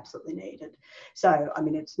that's absolutely needed. So, I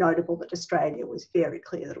mean, it's notable that Australia was very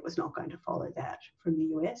clear that it was not going to follow that from the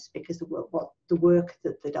US because the work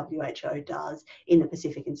that the WHO does in the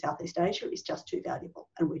Pacific and Southeast Asia is just too valuable,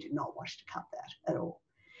 and we do not wish to cut that at all.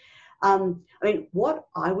 I mean, what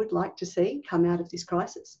I would like to see come out of this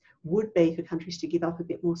crisis would be for countries to give up a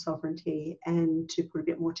bit more sovereignty and to put a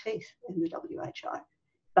bit more teeth in the WHO.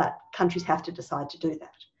 But countries have to decide to do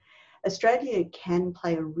that. Australia can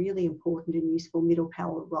play a really important and useful middle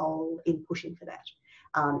power role in pushing for that.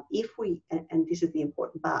 If we, and this is the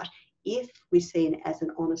important part, if we're seen as an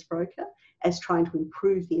honest broker, as trying to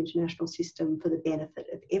improve the international system for the benefit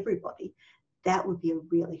of everybody, that would be a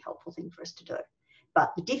really helpful thing for us to do.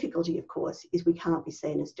 But the difficulty, of course, is we can't be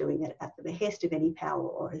seen as doing it at the behest of any power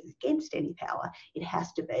or as against any power. It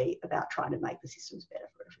has to be about trying to make the systems better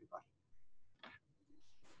for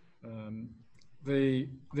everybody. The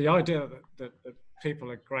idea that people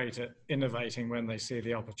are great at innovating when they see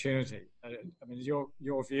the opportunity. I mean,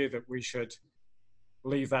 your view that we should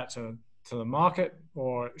leave that to the market,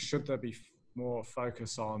 or should there be more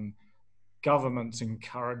focus on governments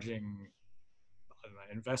encouraging, I don't know,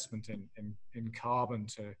 investment in carbon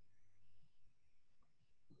to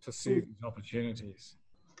pursue these opportunities?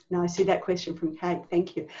 No, I see that question from Kate.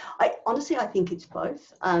 Thank you. Honestly, I think it's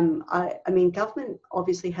both. I mean, government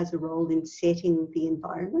obviously has a role in setting the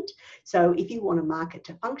environment. So if you want a market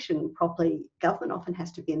to function properly, government often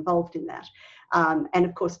has to be involved in that. And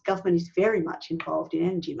of course, government is very much involved in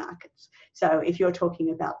energy markets. So if you're talking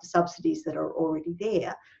about the subsidies that are already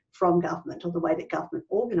there from government or the way that government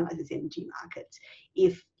organises energy markets,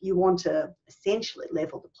 if you want to essentially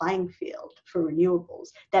level the playing field for renewables,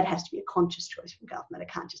 that has to be a conscious choice from government.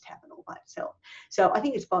 It can't just happen all by itself. So I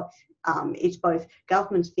think it's both. It's both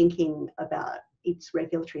governments thinking about its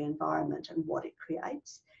regulatory environment and what it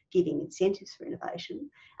creates, giving incentives for innovation,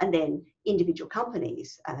 and then individual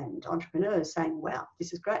companies and entrepreneurs saying, wow,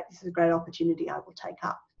 this is great, this is a great opportunity, I will take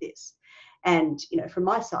up this. And, you know, from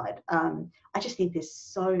my side, I just think there's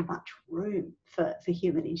so much room for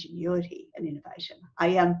human ingenuity and innovation.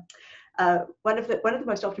 One of the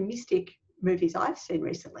most optimistic movies I've seen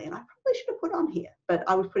recently, and I probably should have put on here, but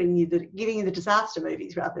I was giving you the disaster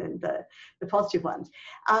movies rather than the positive ones.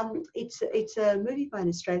 It's a movie by an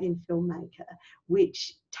Australian filmmaker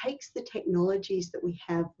which takes the technologies that we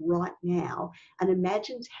have right now and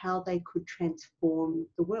imagines how they could transform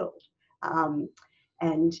the world.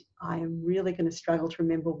 And I am really going to struggle to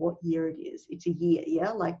remember what year it is. It's a year, yeah,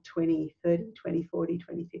 like 2030, 2040,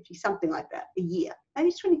 2050, something like that, a year. Maybe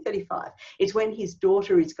it's 2035. It's when his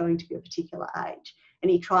daughter is going to be a particular age. And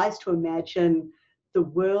he tries to imagine the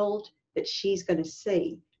world that she's going to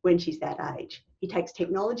see when she's that age. He takes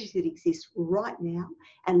technologies that exist right now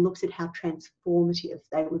and looks at how transformative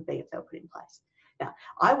they would be if they were put in place. Now,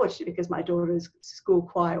 I watched it because my daughter's school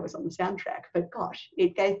choir was on the soundtrack, but gosh,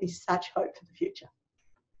 it gave me such hope for the future.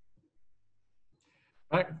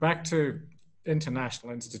 Back to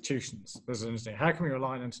international institutions. This is interesting. How can we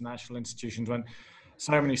rely on international institutions when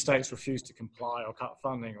so many states refuse to comply or cut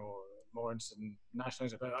funding or more interested in national?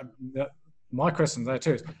 My question there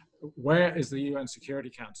too is, where is the UN Security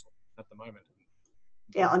Council at the moment?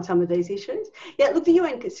 Yeah, on some of these issues. Yeah, look, the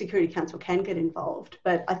UN Security Council can get involved,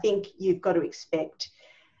 but I think you've got to expect,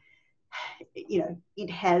 you know,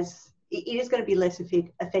 it is going to be less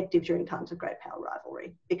effective during times of great power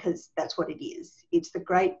rivalry, because that's what it is. It's the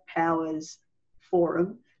great powers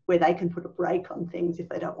forum where they can put a brake on things if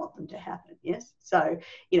they don't want them to happen. Yes. So,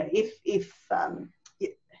 you know, if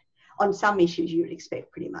on some issues you would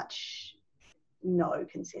expect pretty much no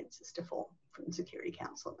consensus to form from the Security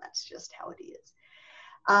Council, and that's just how it is.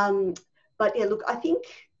 But yeah, look, I think,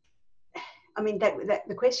 I mean, that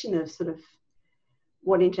the question of sort of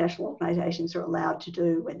what international organisations are allowed to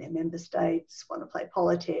do when their member states want to play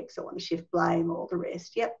politics or want to shift blame or all the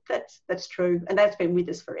rest. Yep, that's true, and that's been with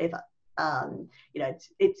us forever. You know,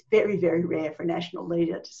 it's very, very rare for a national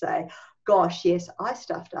leader to say, "Gosh, yes, I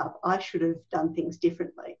stuffed up. I should have done things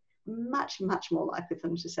differently." Much, much more likely for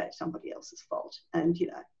them to say it's somebody else's fault, and you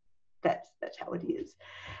know, that's how it is.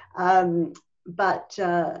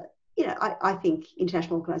 You know, I think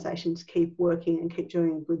international organisations keep working and keep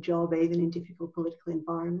doing a good job, even in difficult political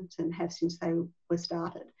environments, and have since they were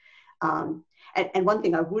started. And one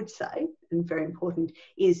thing I would say, and very important,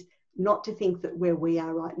 is not to think that where we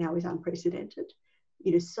are right now is unprecedented.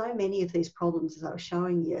 You know, so many of these problems, as I was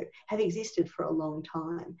showing you, have existed for a long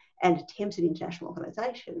time, and attempts at international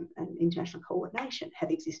organisation and international coordination have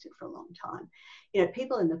existed for a long time. You know,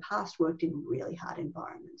 people in the past worked in really hard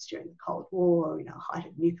environments during the Cold War, you know, height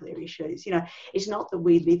of nuclear issues. You know, it's not that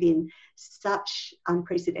we live in such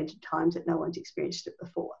unprecedented times that no one's experienced it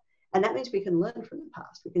before. And that means we can learn from the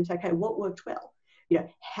past. We can say, okay, what worked well? You know,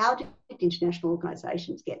 how did international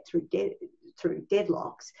organisations get through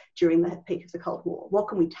deadlocks during the peak of the Cold War? What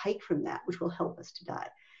can we take from that which will help us today?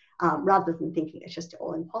 Rather than thinking it's just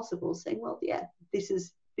all impossible, saying, well, yeah, this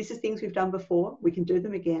is things we've done before, we can do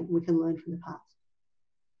them again, we can learn from the past.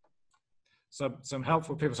 So some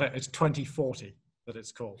helpful people say it's 2040 that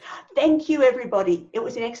it's called. Thank you, everybody. It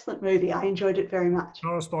was an excellent movie. I enjoyed it very much.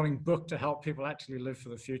 Corresponding book to help people actually live for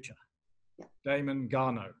the future. Yep. Damon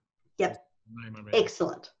Garneau. Yep.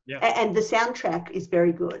 Excellent. Yep. And the soundtrack is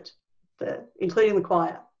very good, including the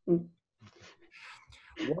choir.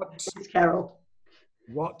 It's Carol.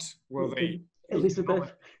 What will the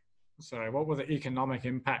Elizabeth? What will the economic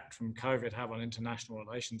impact from COVID have on international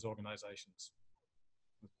relations organisations?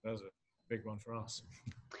 That's a big one for us.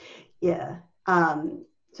 Yeah.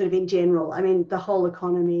 Sort of in general, I mean, the whole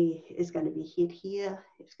economy is going to be hit here.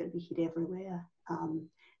 It's going to be hit everywhere.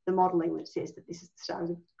 The modelling which says that this is the start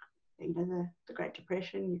of the Great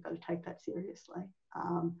Depression, you've got to take that seriously.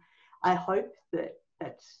 I hope that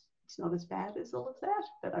it's not as bad as all of that,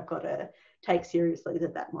 but I've got to take seriously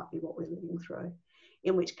that might be what we're living through.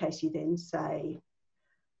 In which case you then say,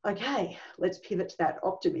 okay, let's pivot to that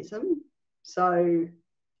optimism. So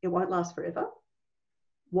it won't last forever.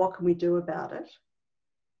 What can we do about it?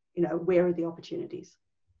 You know, where are the opportunities?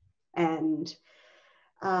 And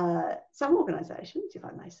some organisations, if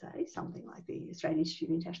I may say, something like the Australian Institute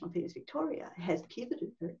of International Affairs Victoria, has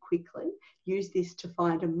pivoted very quickly, used this to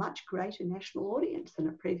find a much greater national audience than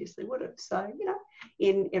it previously would have. So, you know,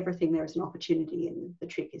 in everything there is an opportunity, and the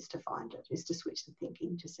trick is to find it, is to switch the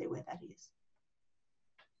thinking to see where that is.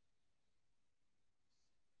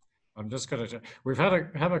 I'm just going to, we've had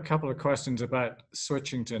a couple of questions about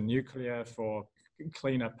switching to nuclear for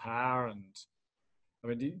cleaner power, and I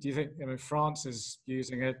mean, do you think, I mean, France is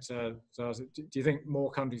using it, do you think more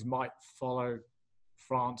countries might follow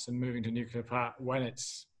France in moving to nuclear power when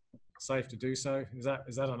it's safe to do so? Is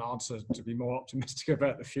that an answer to be more optimistic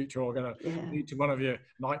about the future, or going to lead to one of your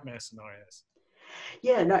nightmare scenarios?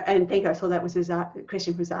 Yeah, no, and thank you. I saw that was a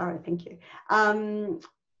question from Zara. Thank you.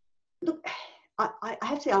 Look, I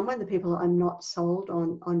have to say, I'm one of the people, I'm not sold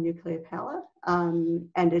on nuclear power, and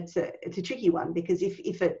it's a tricky one, because if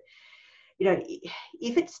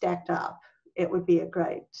it's stacked up, it would be a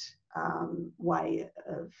great way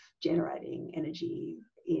of generating energy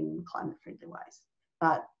in climate-friendly ways.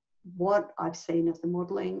 But what I've seen of the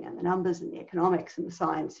modelling and the numbers and the economics and the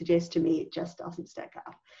science suggests to me it just doesn't stack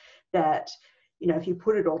up. That, if you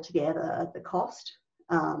put it all together, the cost,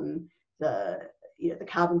 the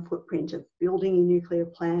carbon footprint of building a nuclear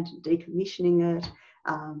plant and decommissioning it,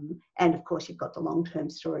 and of course you've got the long-term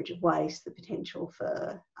storage of waste, the potential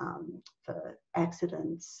for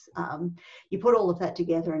accidents. You put all of that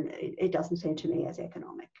together, and it doesn't seem to me as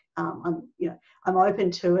economic. I'm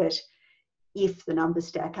open to it if the numbers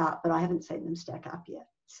stack up, but I haven't seen them stack up yet.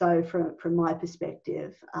 So from my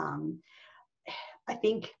perspective, I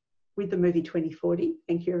think with the movie 2040,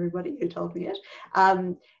 thank you everybody who told me it,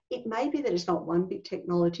 it may be that it's not one big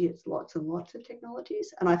technology, it's lots and lots of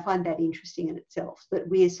technologies. And I find that interesting in itself, that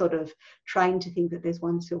we're sort of trained to think that there's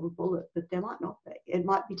one silver bullet, but there might not be. It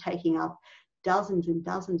might be taking up dozens and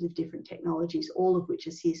dozens of different technologies, all of which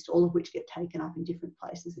assist, all of which get taken up in different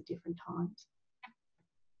places at different times.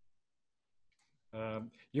 Are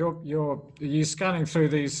you scanning through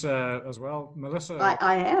these as well, Melissa?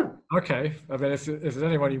 I am. Okay. I mean, if there's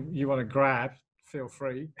anyone you want to grab, feel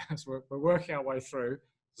free. So we're working our way through.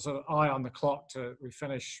 Sort of eye on the clock we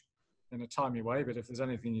finish in a timely way. But if there's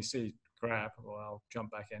anything you see, grab, or I'll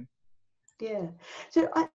jump back in. Yeah. So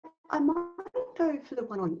I might go for the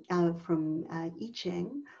one on from Yi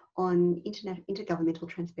Cheng on intergovernmental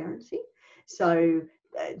transparency. So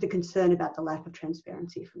the concern about the lack of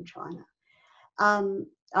transparency from China.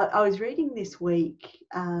 I was reading this week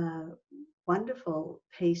a wonderful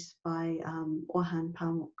piece by Orhan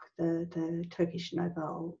Pamuk, the Turkish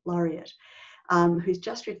Nobel laureate, who's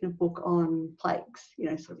just written a book on plagues,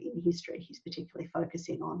 sort of in history. He's particularly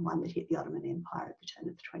focusing on one that hit the Ottoman Empire at the turn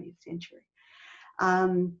of the 20th century.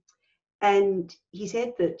 And he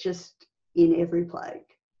said that just in every plague,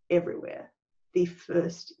 everywhere, the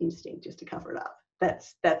first instinct is to cover it up.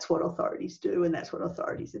 That's what authorities do, and that's what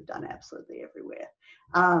authorities have done absolutely everywhere.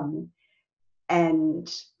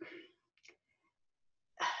 And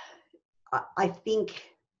I think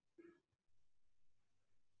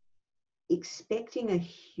expecting a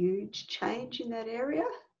huge change in that area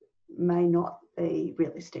may not be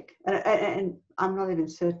realistic. And I'm not even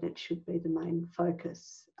certain it should be the main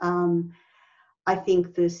focus. I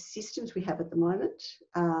think the systems we have at the moment,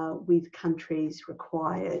 with countries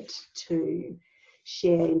required to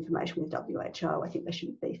share information with WHO, I think they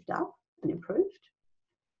should be beefed up and improved.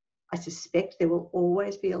 I suspect there will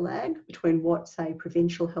always be a lag between what, say,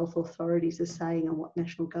 provincial health authorities are saying and what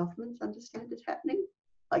national governments understand is happening.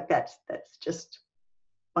 Like that's just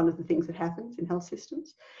one of the things that happens in health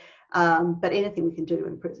systems. But anything we can do to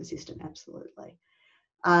improve the system, absolutely.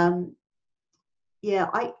 Yeah,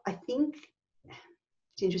 I think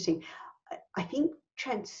it's interesting. I think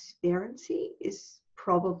transparency is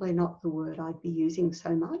probably not the word I'd be using so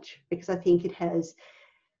much, because I think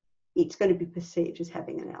it's going to be perceived as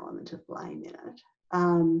having an element of blame in it.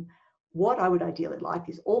 What I would ideally like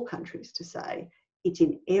is all countries to say it's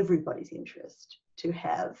in everybody's interest to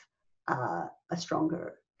have a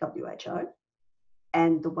stronger WHO.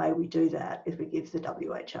 And the way we do that is we give the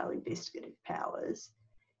WHO investigative powers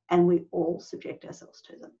and we all subject ourselves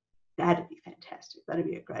to them. That'd be fantastic. That'd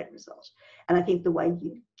be a great result. And I think the way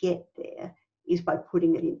you get there is by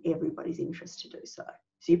putting it in everybody's interest to do so.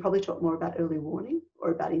 So you probably talk more about early warning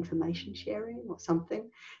or about information sharing or something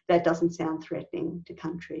that doesn't sound threatening to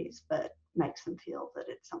countries, but makes them feel that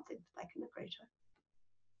it's something that they can agree to.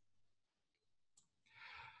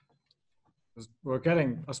 We're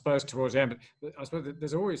getting, I suppose, towards the end. But I suppose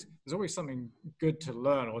there's always something good to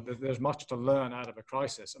learn, or there's much to learn out of a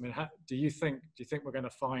crisis. I mean, do you think we're going to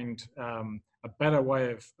find a better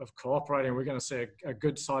way of cooperating? We're going to see a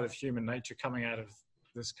good side of human nature coming out of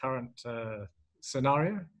this current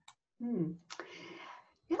scenario?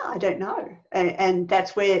 Yeah, I don't know, and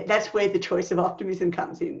that's where the choice of optimism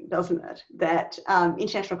comes in, doesn't it? That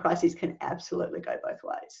international crises can absolutely go both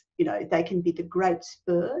ways. They can be the great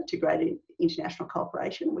spur to great international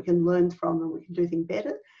cooperation. We can learn from them, we can do things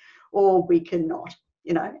better, or we cannot.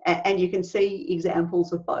 And you can see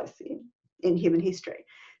examples of both in human history.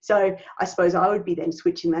 So I suppose I would be then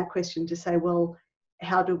switching that question to say, well,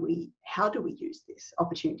 how do we use this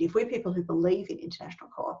opportunity? If we're people who believe in international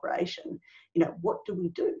cooperation, what do we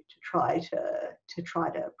do to try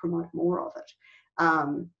to promote more of it?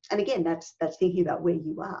 And again, that's thinking about where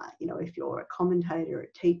you are. If you're a commentator,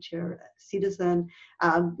 a teacher, a citizen,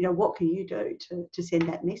 what can you do to send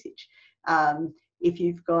that message? If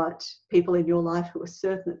you've got people in your life who are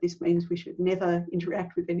certain that this means we should never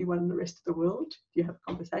interact with anyone in the rest of the world, do you have a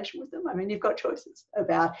conversation with them? I mean, you've got choices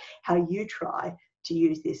about how you try to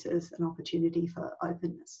use this as an opportunity for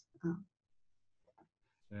openness.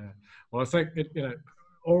 Yeah, well, I think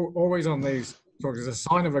always on these talks is a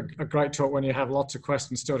sign of a great talk when you have lots of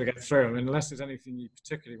questions still to get through. I mean, unless there's anything you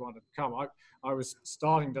particularly want to come. I was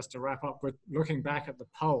starting just to wrap up with looking back at the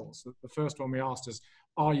polls. The first one we asked is,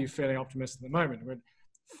 are you feeling optimistic at the moment? I mean,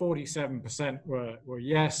 47% were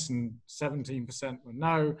yes, and 17% were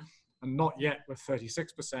no, and not yet were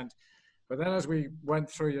 36%. But then as we went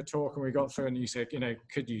through your talk and we got through and you said,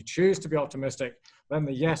 could you choose to be optimistic? Then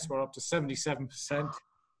the yes were up to 77%,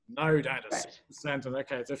 no down to 6%. And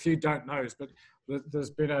okay, there's a few don't knows, but there's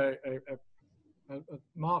been a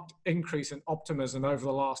marked increase in optimism over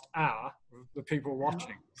the last hour of the people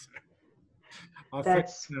watching. So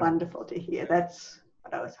that's wonderful to hear. That's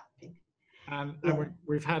what I was hoping. And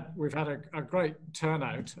we've had a great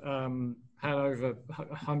turnout. Had over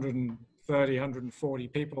 130, 140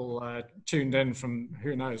 people tuned in from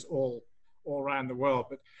who knows all around the world.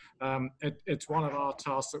 But it's one of our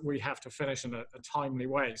tasks that we have to finish in a timely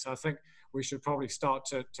way. So I think we should probably start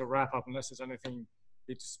to wrap up, unless there's anything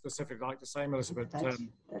you'd specifically like to say, Melissa. But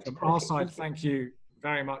from our side, thank you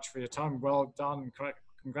very much for your time. Well done.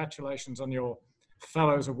 Congratulations on your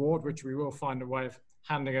Fellows Award, which we will find a way of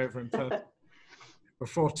handing over in person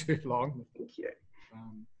before too long. Thank you.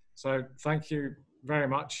 So thank you very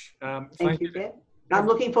much. Thank you, Jeff. I'm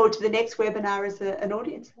looking forward to the next webinar as an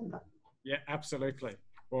audience member. Yeah, absolutely.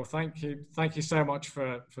 Well, thank you. Thank you so much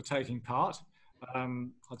for taking part.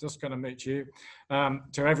 I'm just going to meet you. To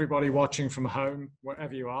everybody watching from home,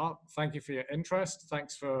 wherever you are, thank you for your interest.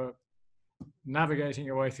 Thanks for navigating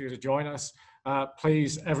your way through to join us.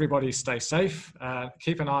 Please, everybody, stay safe.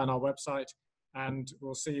 Keep an eye on our website, and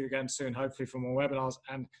we'll see you again soon, hopefully for more webinars,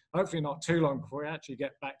 and hopefully not too long before we actually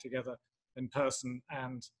get back together in person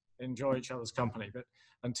and enjoy each other's company. But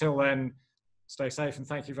until then, stay safe and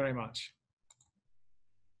thank you very much.